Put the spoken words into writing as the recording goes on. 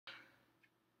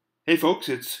Hey folks,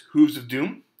 it's Hooves of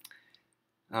Doom.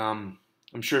 I'm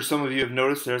sure some of you have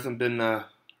noticed there hasn't been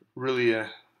really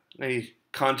any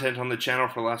content on the channel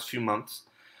for the last few months,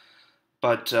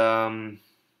 but I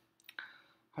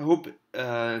hope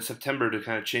in September to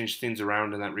kind of change things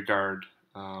around in that regard.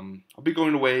 I'll be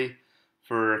going away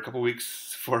for a couple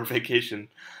weeks for vacation,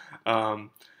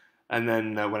 um, and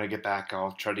then when I get back,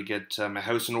 I'll try to get my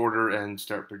house in order and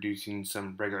start producing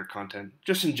some regular content.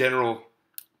 Just in general,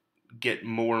 get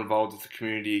more involved with the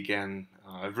community again.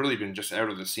 I've really been just out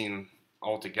of the scene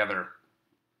altogether,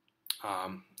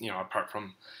 apart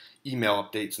from email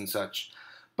updates and such.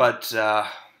 But,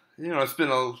 it's been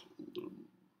a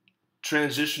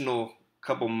transitional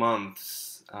couple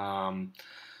months.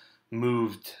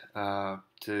 Moved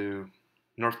to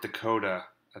North Dakota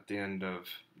at the end of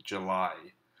July.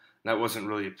 That wasn't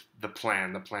really the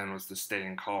plan. The plan was to stay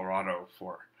in Colorado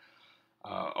for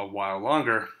a while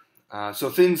longer. So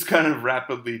things kind of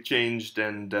rapidly changed,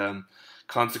 and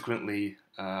consequently,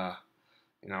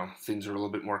 things are a little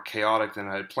bit more chaotic than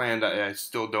I had planned. I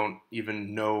still don't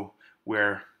even know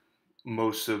where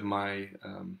most of my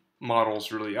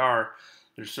models really are.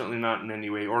 They're certainly not in any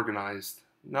way organized.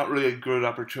 Not really a good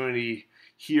opportunity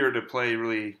here to play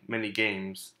really many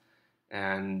games,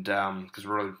 and because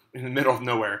we're really in the middle of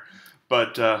nowhere.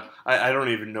 But I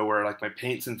don't even know where like my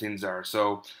paints and things are.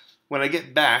 So when I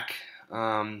get back,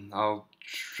 I'll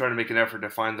try to make an effort to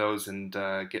find those and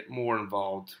get more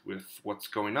involved with what's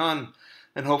going on.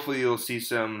 And hopefully you'll see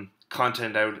some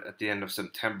content out at the end of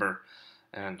September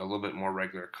and a little bit more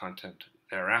regular content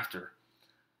thereafter.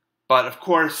 But of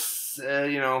course,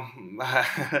 as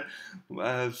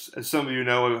some of you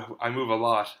know, I move a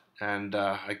lot, and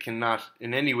I cannot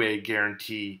in any way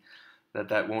guarantee that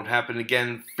that won't happen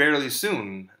again fairly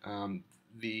soon.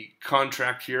 The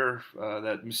contract here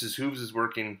that Mrs. Hooves is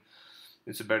working,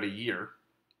 it's about a year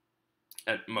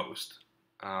at most.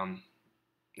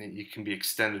 It can be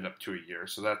extended up to a year.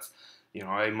 So that's,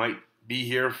 I might be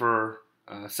here for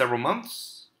several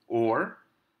months, or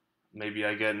maybe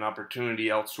I get an opportunity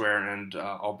elsewhere and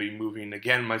I'll be moving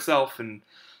again myself. And,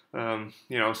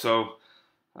 so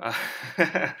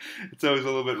it's always a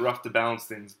little bit rough to balance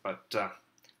things. But,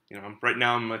 right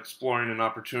now I'm exploring an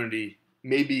opportunity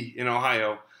maybe in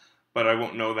Ohio, but I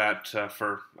won't know that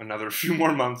for another few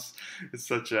more months. It's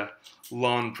such a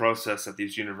long process at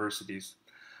these universities.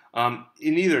 In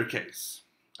either case,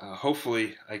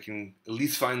 hopefully I can at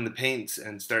least find the paints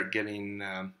and start getting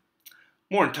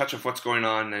more in touch with what's going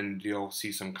on, and you'll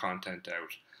see some content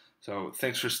out. So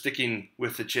thanks for sticking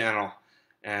with the channel,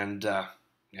 and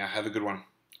have a good one.